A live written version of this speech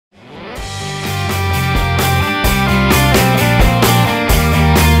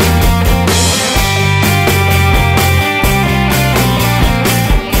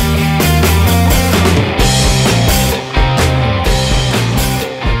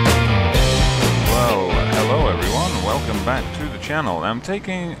channel. I'm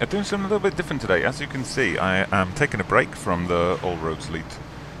doing something a little bit different today. As you can see, I am taking a break from the All Roads Lead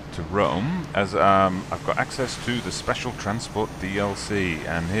to Rome, as I've got access to the Special Transport DLC,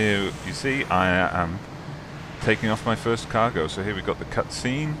 and here you see I am taking off my first cargo. So here we got the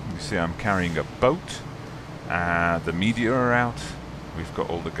cutscene. You see I'm carrying a boat. The media are out. We've got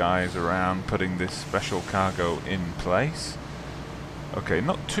all the guys around putting this special cargo in place. Okay,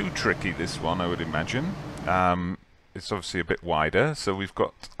 not too tricky this one, I would imagine. It's obviously a bit wider, so we've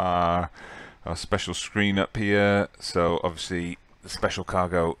got our special screen up here. So obviously the special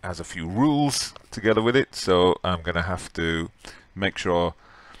cargo has a few rules together with it, so I'm going to have to make sure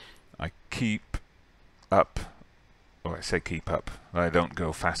I keep up, or I say keep up, I don't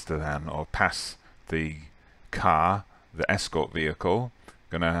go faster than or pass the car, the escort vehicle.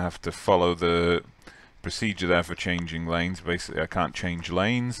 Going to have to follow the procedure there for changing lanes. Basically I can't change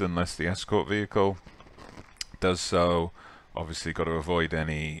lanes unless the escort vehicle does so. Obviously got to avoid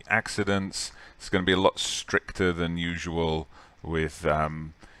any accidents. It's going to be a lot stricter than usual with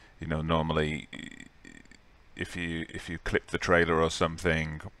you know, normally if you clip the trailer or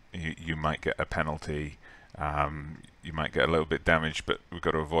something, you might get a penalty. You might get a little bit damaged, but we've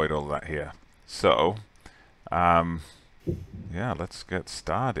got to avoid all that here. So yeah, let's get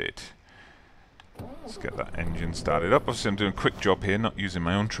started. Let's get that engine started up. Obviously I'm doing a quick job here, not using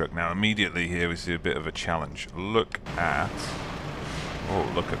my own truck. Now immediately here we see a bit of a challenge. Look at,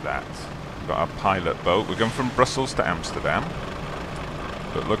 oh, look at that. We've got our pilot boat. We're going from Brussels to Amsterdam.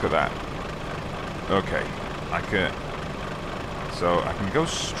 But look at that. Okay, so I can go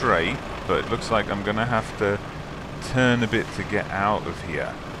straight, but it looks like I'm gonna have to turn a bit to get out of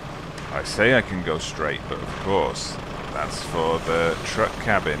here. I say I can go straight, but of course that's for the truck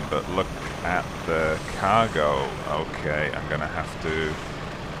cabin. But look at the cargo. Okay, I'm gonna have to,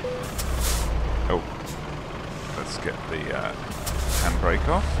 oh, let's get the handbrake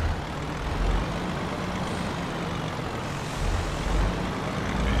off.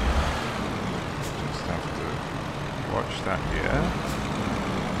 Just have to watch that here.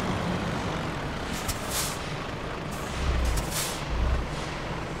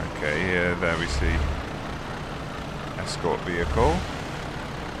 Okay, here, there we see escort vehicle.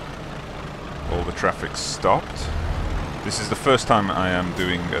 All the traffic's stopped. This is the first time I am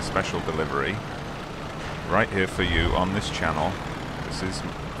doing a special delivery right here for you on this channel. This is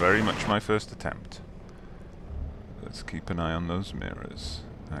very much my first attempt. Let's keep an eye on those mirrors.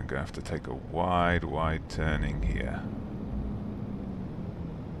 I'm going to have to take a wide turning here.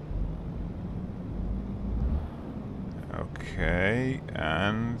 Okay,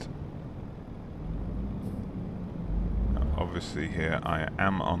 and obviously here I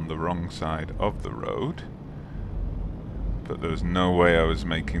am on the wrong side of the road, but there's no way I was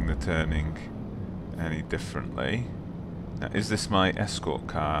making the turning any differently. Now, is this my escort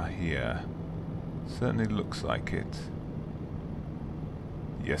car here? Certainly looks like it.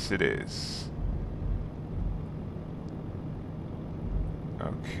 Yes, it is.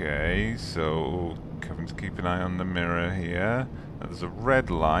 Okay, so having to keep an eye on the mirror here. Now, there's a red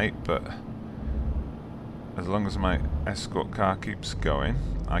light, but as long as my escort car keeps going,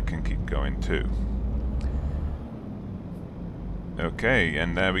 I can keep going too. Okay,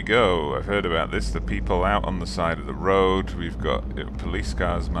 and there we go. I've heard about this. The people out on the side of the road. We've got police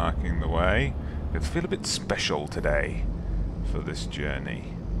cars marking the way. It's feel a bit special today for this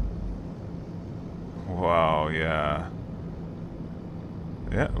journey. Wow, yeah.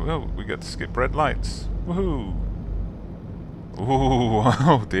 Yeah, well, we get to skip red lights. Woohoo! Ooh,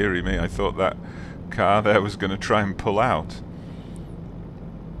 oh dearie me, I thought that car there was going to try and pull out.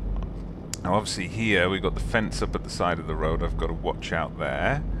 Now obviously here we've got the fence up at the side of the road. I've got to watch out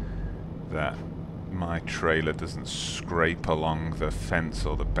there that my trailer doesn't scrape along the fence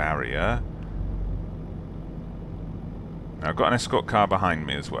or the barrier. Now I've got an escort car behind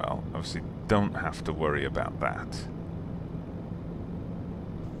me as well. Obviously don't have to worry about that.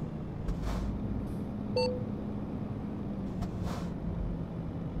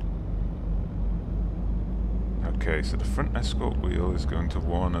 Okay, so the front escort wheel is going to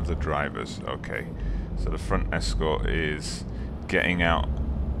warn other drivers. Okay, so the front escort is getting out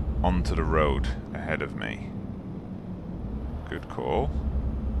onto the road ahead of me. Good call.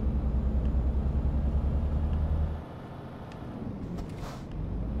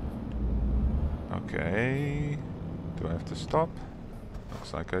 Okay, do I have to stop?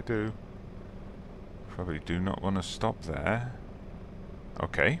 Looks like I do. Probably do not want to stop there.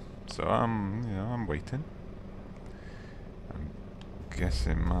 Okay, so you know, I'm waiting.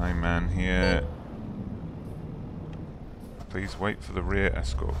 Guessing my man here. Please wait for the rear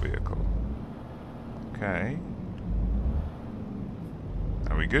escort vehicle. Okay.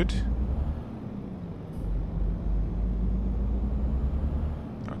 we good?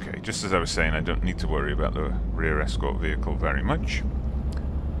 Okay, just as I was saying, I don't need to worry about the rear escort vehicle very much.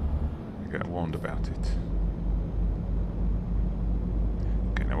 I get warned about it.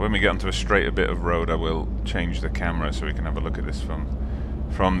 Okay, now when we get onto a straighter bit of road, I will change the camera so we can have a look at this from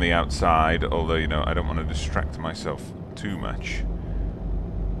the outside, although, you know, I don't want to distract myself too much.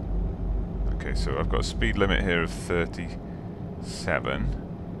 Okay, so I've got a speed limit here of 37.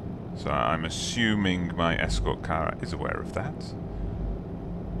 So I'm assuming my escort car is aware of that.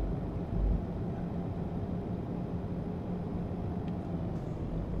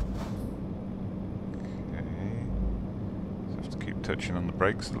 Okay. So I have to keep touching on the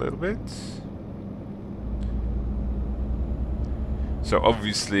brakes a little bit. So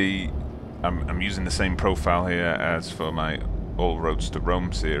obviously I'm using the same profile here as for my All Roads to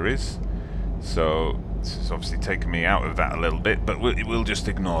Rome series. So this has obviously taken me out of that a little bit, but we'll just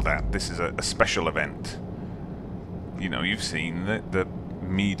ignore that. This is a special event. You know, you've seen that the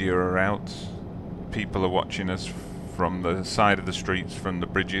media are out. People are watching us from the side of the streets, from the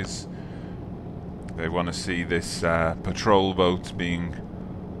bridges. They want to see this patrol boat being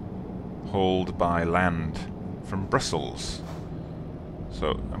hauled by land from Brussels.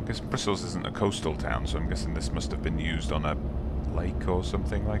 So I'm guessing Brussels isn't a coastal town, so I'm guessing this must have been used on a lake or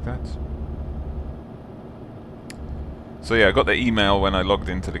something like that. So yeah, I got the email when I logged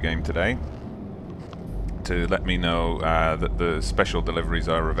into the game today to let me know that the special deliveries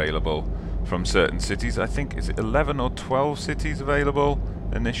are available from certain cities. I think, is it 11 or 12 cities available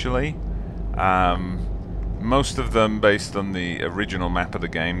initially? Most of them based on the original map of the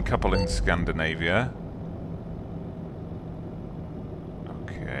game, couple in Scandinavia.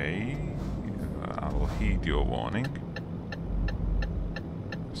 Okay, I'll heed your warning.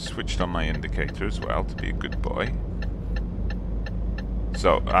 Switched on my indicator as well to be a good boy.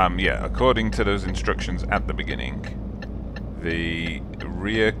 So, yeah, according to those instructions at the beginning, the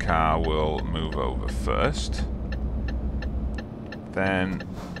rear car will move over first. Then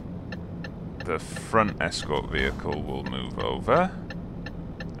the front escort vehicle will move over.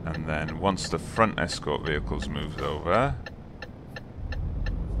 And then once the front escort vehicle's moved over,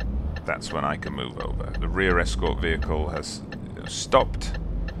 that's when I can move over. The rear escort vehicle has stopped.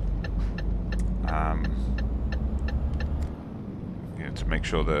 To make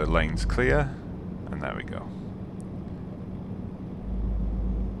sure the lane's clear, and there we go.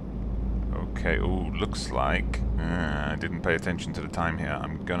 Okay, ooh, looks like I didn't pay attention to the time here.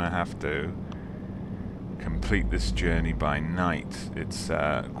 I'm gonna have to complete this journey by night. It's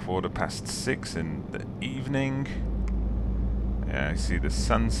 6:15 in the evening. Yeah, I see the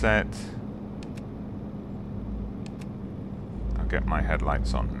sunset. I'll get my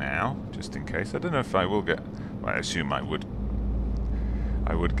headlights on now, just in case. I don't know if I will get... Well, I assume I would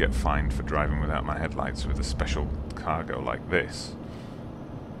get fined for driving without my headlights with a special cargo like this.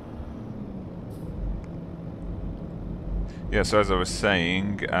 Yeah, so as I was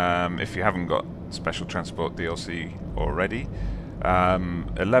saying, if you haven't got Special Transport DLC already,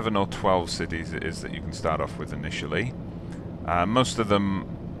 11 or 12 cities it is that you can start off with initially. Most of them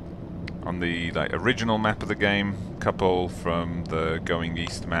on the original map of the game, couple from the Going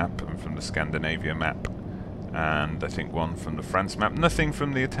East map and from the Scandinavia map, and I think one from the France map. Nothing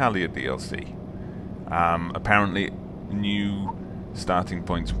from the Italia DLC. Apparently new starting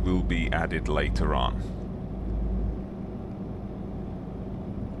points will be added later on.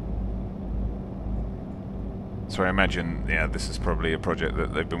 So I imagine, yeah, this is probably a project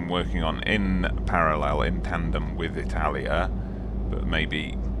that they've been working on in parallel, in tandem with Italia, but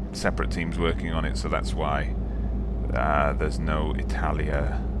maybe separate teams working on it, so that's why there's no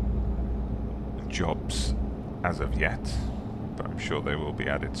Italia jobs as of yet, but I'm sure they will be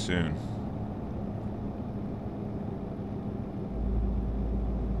added soon.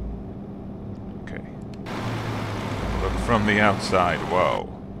 Okay. Look from the outside, whoa.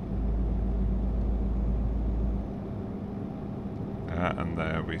 And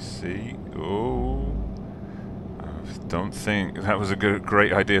there we see, oh, I don't think that was a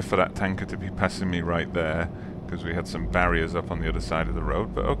great idea for that tanker to be passing me right there, because we had some barriers up on the other side of the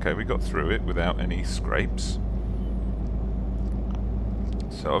road, but okay, we got through it without any scrapes.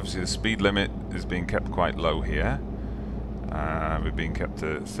 So obviously the speed limit is being kept quite low here. We're being kept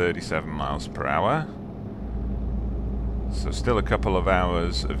to 37 miles per hour. So still a couple of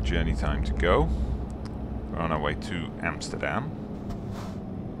hours of journey time to go. We're on our way to Amsterdam.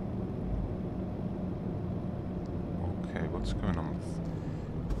 Okay, what's going on with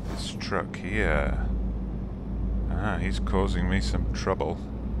this truck here? Ah, he's causing me some trouble.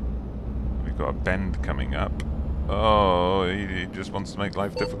 We've got a bend coming up. Oh, he just wants to make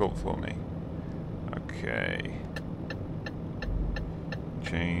life difficult for me. Okay.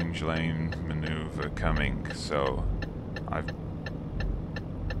 Change lane maneuver coming. So I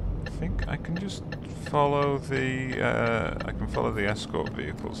think I can just follow the escort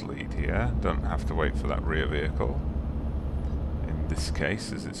vehicle's lead here. Don't have to wait for that rear vehicle. In this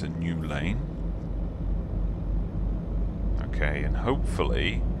case, as it's a new lane. Okay, and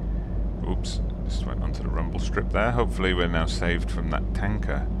hopefully, oops, just went onto the rumble strip there. Hopefully we're now saved from that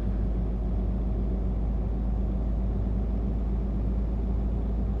tanker.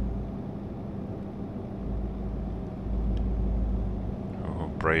 Oh,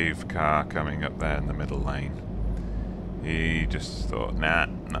 brave car coming up there in the middle lane. He just thought, nah,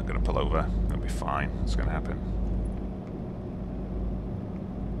 not going to pull over. It'll be fine. What's going to happen?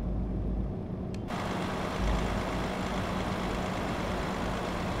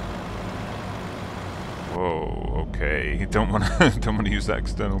 Whoa, okay. Don't want to use that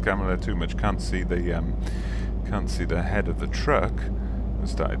external camera there too much. Can't see the head of the truck. It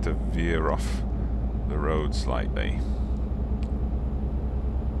started to veer off the road slightly.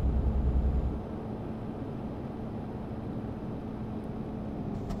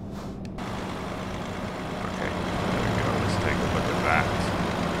 Okay, there we go. Let's take a look at that.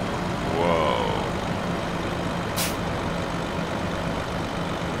 Whoa.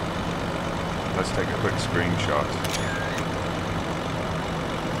 Let's take a quick screenshot.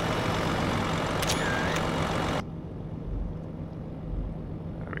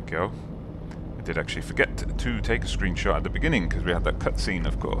 There we go. I did actually forget to take a screenshot at the beginning because we had that cutscene,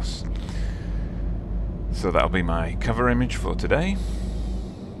 of course. So that'll be my cover image for today.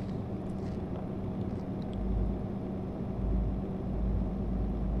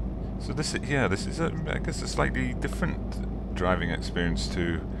 So this is I guess a slightly different driving experience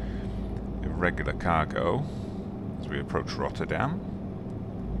to regular cargo as we approach Rotterdam.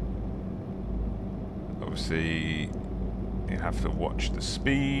 Obviously you have to watch the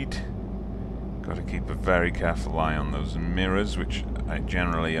speed, got to keep a very careful eye on those mirrors, which I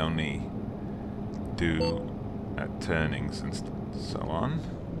generally only do at turnings and so on.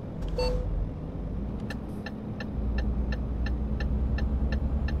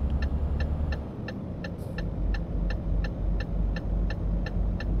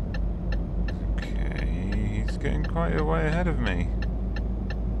 Getting quite a way ahead of me.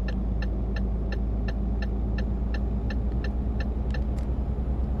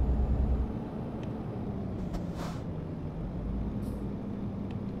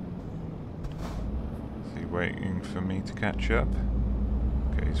 Is he waiting for me to catch up?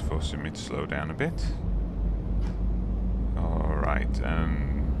 Okay, he's forcing me to slow down a bit. Alright,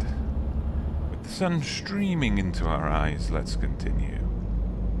 and with the sun streaming into our eyes, let's continue.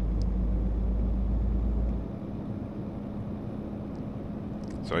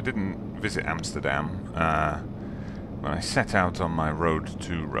 So I didn't visit Amsterdam when I set out on my road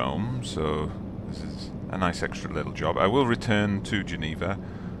to Rome, so this is a nice extra little job. I will return to Geneva.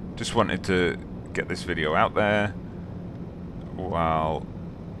 Just wanted to get this video out there while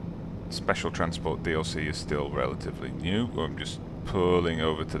Special Transport DLC is still relatively new. I'm just pulling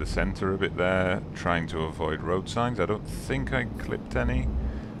over to the center a bit there, trying to avoid road signs. I don't think I clipped any.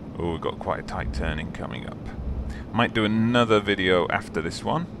 Oh, we've got quite a tight turning coming up. Might do another video after this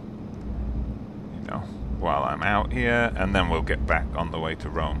one, you know, while I'm out here, and then we'll get back on the way to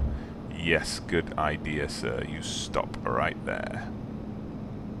Rome. Yes, good idea, sir. You stop right there.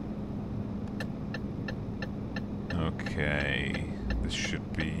 Okay, this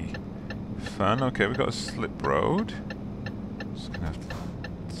should be fun. Okay, we've got a slip road. Just gonna have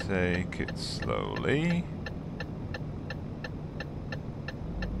to take it slowly.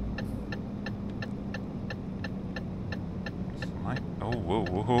 Oh, whoa,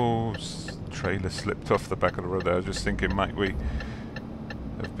 whoa, trailer slipped off the back of the road there. I was just thinking, might we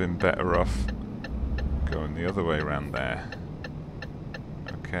have been better off going the other way around there?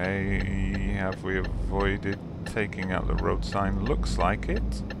 Okay, have we avoided taking out the road sign? Looks like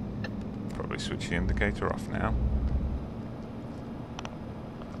it. Probably switch the indicator off now.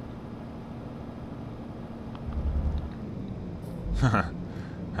 Haha,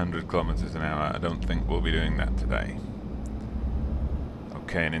 100 kilometers an hour. I don't think we'll be doing that today.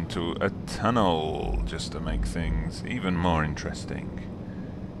 Okay, and into a tunnel, just to make things even more interesting.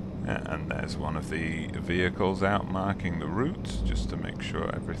 And there's one of the vehicles out marking the route, just to make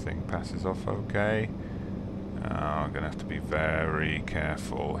sure everything passes off okay. I'm going to have to be very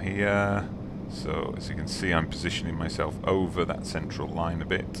careful here. So, as you can see, I'm positioning myself over that central line a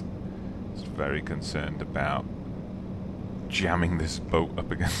bit. Just very concerned about jamming this boat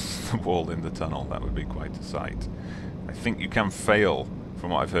up against the wall in the tunnel. That would be quite a sight. I think you can fail,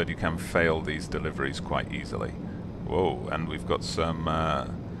 from what I've heard, you can fail these deliveries quite easily. Whoa, and we've got some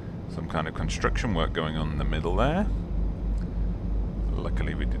kind of construction work going on in the middle there.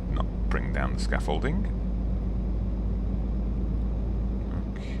 Luckily we did not bring down the scaffolding.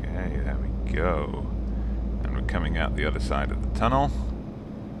 Okay, there we go. And we're coming out the other side of the tunnel.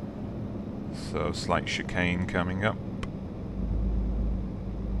 So, slight chicane coming up.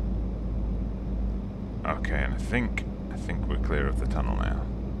 Okay, and I think we're clear of the tunnel now.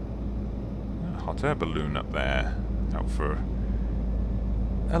 A hot air balloon up there, out for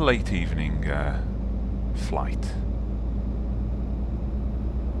a late evening flight.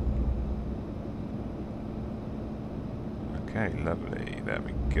 Okay, lovely. There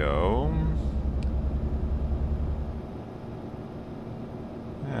we go.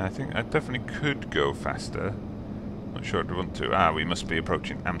 Yeah, I think I definitely could go faster. Not sure I'd want to. Ah, we must be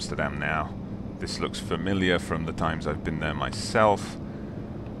approaching Amsterdam now. This looks familiar from the times I've been there myself.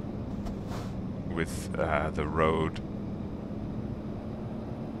 With the road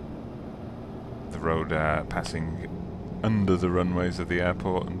passing under the runways of the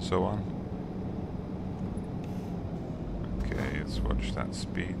airport and so on. Okay, let's watch that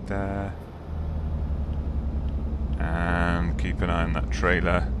speed there. And keep an eye on that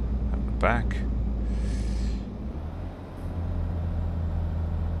trailer at the back.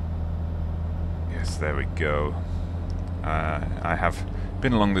 Yes, there we go. I have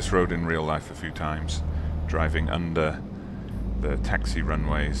been along this road in real life a few times, driving under the taxi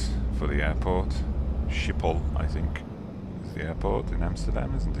runways for the airport. Schiphol, I think, is the airport in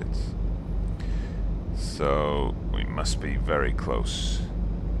Amsterdam, isn't it? So we must be very close.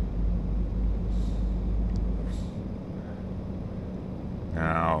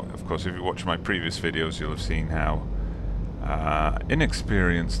 Now, of course, if you watch my previous videos, you'll have seen how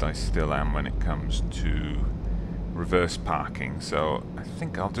inexperienced I still am when it comes to reverse parking. So I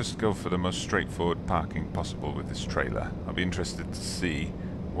think I'll just go for the most straightforward parking possible with this trailer. I'll be interested to see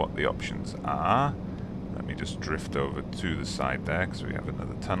what the options are. Let me just drift over to the side there, because we have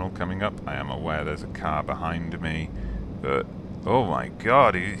another tunnel coming up. I am aware there's a car behind me, but oh my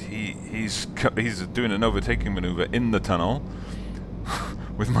god, he's doing an overtaking maneuver in the tunnel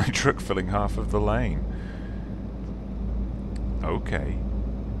with my truck filling half of the lane. Okay.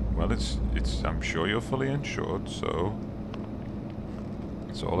 Well, it's I'm sure you're fully insured, so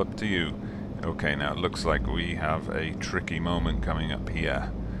it's all up to you. Okay, now it looks like we have a tricky moment coming up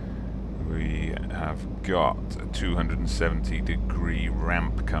here. We have got a 270-degree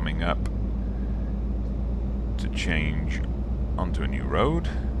ramp coming up to change onto a new road.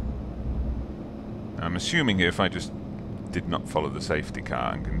 I'm assuming if I just did not follow the safety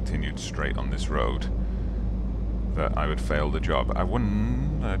car and continued straight on this road, that I would fail the job. I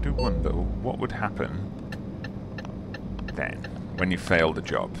do wonder what would happen then when you fail the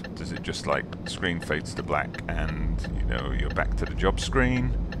job. Does it just like screen fades to black and you know you're back to the job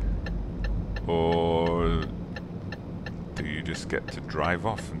screen, or do you just get to drive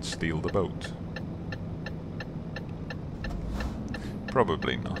off and steal the boat?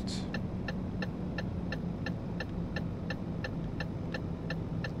 Probably not.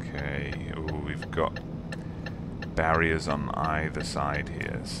 Okay, oh, we've got barriers on either side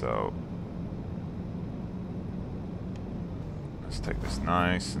here, so let's take this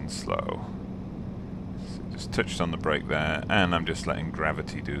nice and slow. So just touched on the brake there, and I'm just letting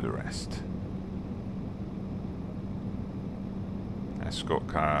gravity do the rest. Escort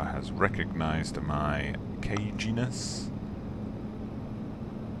car has recognized my caginess,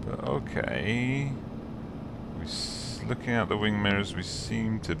 but okay. Looking out the wing mirrors, we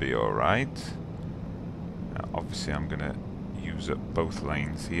seem to be alright. Obviously I'm going to use up both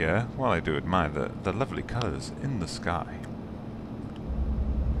lanes here while I do admire the lovely colours in the sky.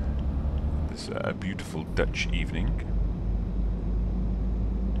 This beautiful Dutch evening.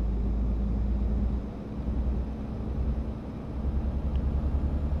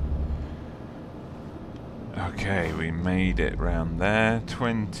 Okay, we made it round there.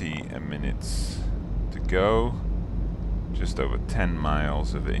 20 minutes to go. Just over 10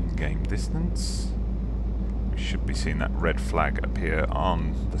 miles of in-game distance. Should be seeing that red flag appear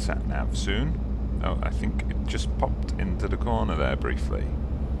on the sat-nav soon. Oh, I think it just popped into the corner there briefly.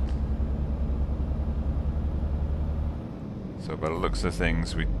 So by the looks of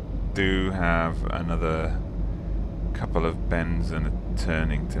things, we do have another couple of bends and a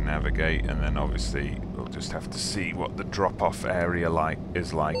turning to navigate, and then obviously we'll just have to see what the drop-off area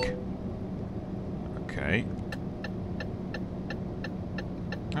is like. Okay.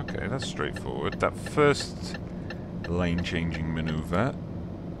 Okay, that's straightforward. That first lane changing maneuver.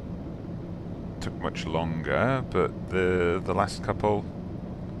 Took much longer, but the last couple,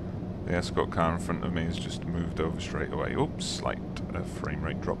 the escort car in front of me has just moved over straight away. Oops, slight frame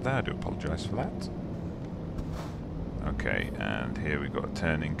rate drop there. I do apologise for that. Okay, and here we've got a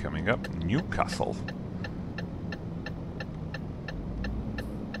turning coming up. Newcastle.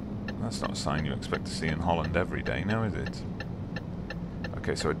 That's not a sign you expect to see in Holland every day, now is it?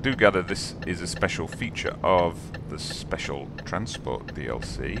 Okay, so I do gather this is a special feature of the Special Transport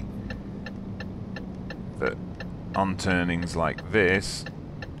DLC. That on turnings like this,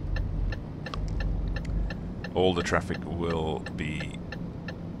 all the traffic will be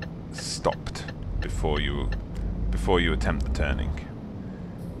stopped before you attempt the turning.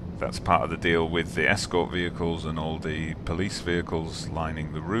 That's part of the deal with the escort vehicles and all the police vehicles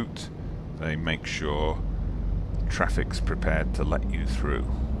lining the route. They make sure traffic's prepared to let you through.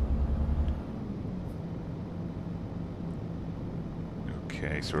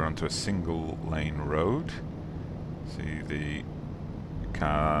 Okay, so we're onto a single lane road. See the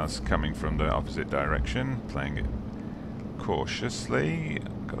cars coming from the opposite direction, playing it cautiously.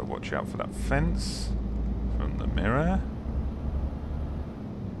 Gotta watch out for that fence from the mirror.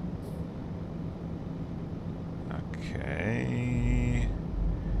 Okay,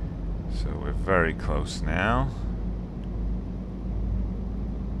 so we're very close now.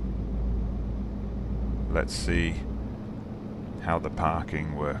 Let's see how the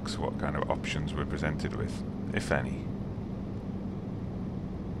parking works, what kind of options we're presented with, if any.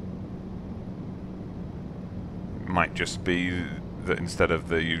 It might just be that instead of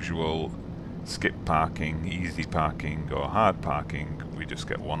the usual skip parking, easy parking or hard parking, we just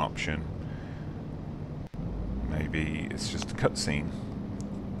get one option. Maybe it's just a cutscene.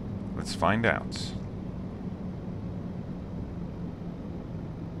 Let's find out.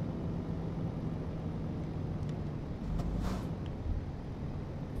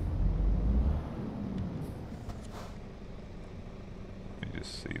 Let me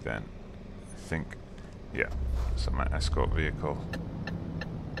just see then. I think, yeah, so my escort vehicle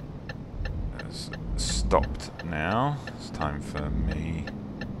has stopped now. It's time for me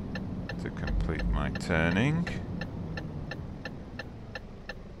to complete my turning.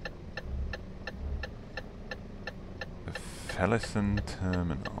 The Fellison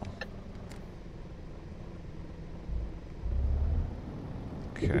Terminal.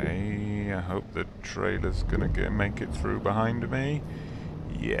 Okay, I hope the trailer's gonna make it through behind me.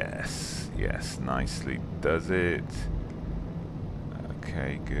 Yes, yes, nicely does it.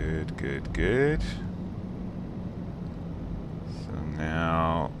 Okay, good, good, good. So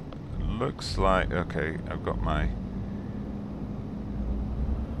now looks like, okay, I've got my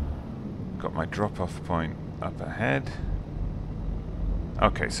drop-off point up ahead.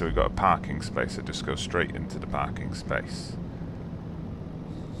 Okay, so we've got a parking space. I just go straight into the parking space.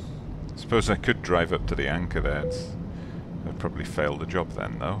 I suppose I could drive up to the anchor there. I'd probably fail the job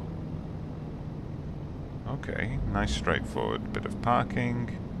then, though. Okay, nice straightforward bit of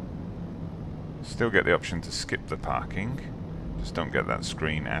parking. Still get the option to skip the parking. Just don't get that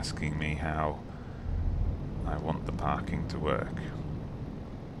screen asking me how I want the parking to work.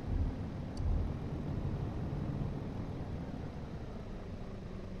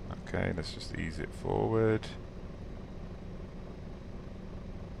 Okay, let's just ease it forward.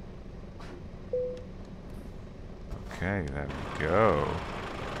 Okay, there we go.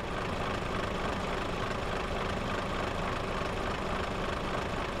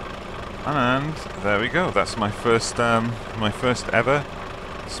 And there we go. That's my first ever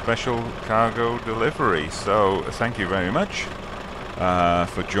special cargo delivery. So thank you very much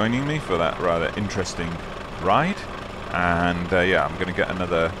for joining me for that rather interesting ride. And yeah, I'm going to get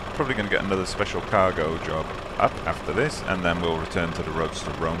probably going to get another special cargo job up after this, and then we'll return to the Roads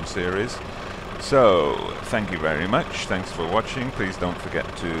to Rome series. So thank you very much. Thanks for watching. Please don't forget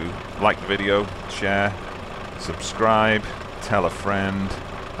to like the video, share, subscribe, tell a friend.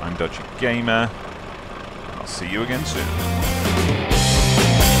 I'm Dodgy Gamer. I'll see you again soon.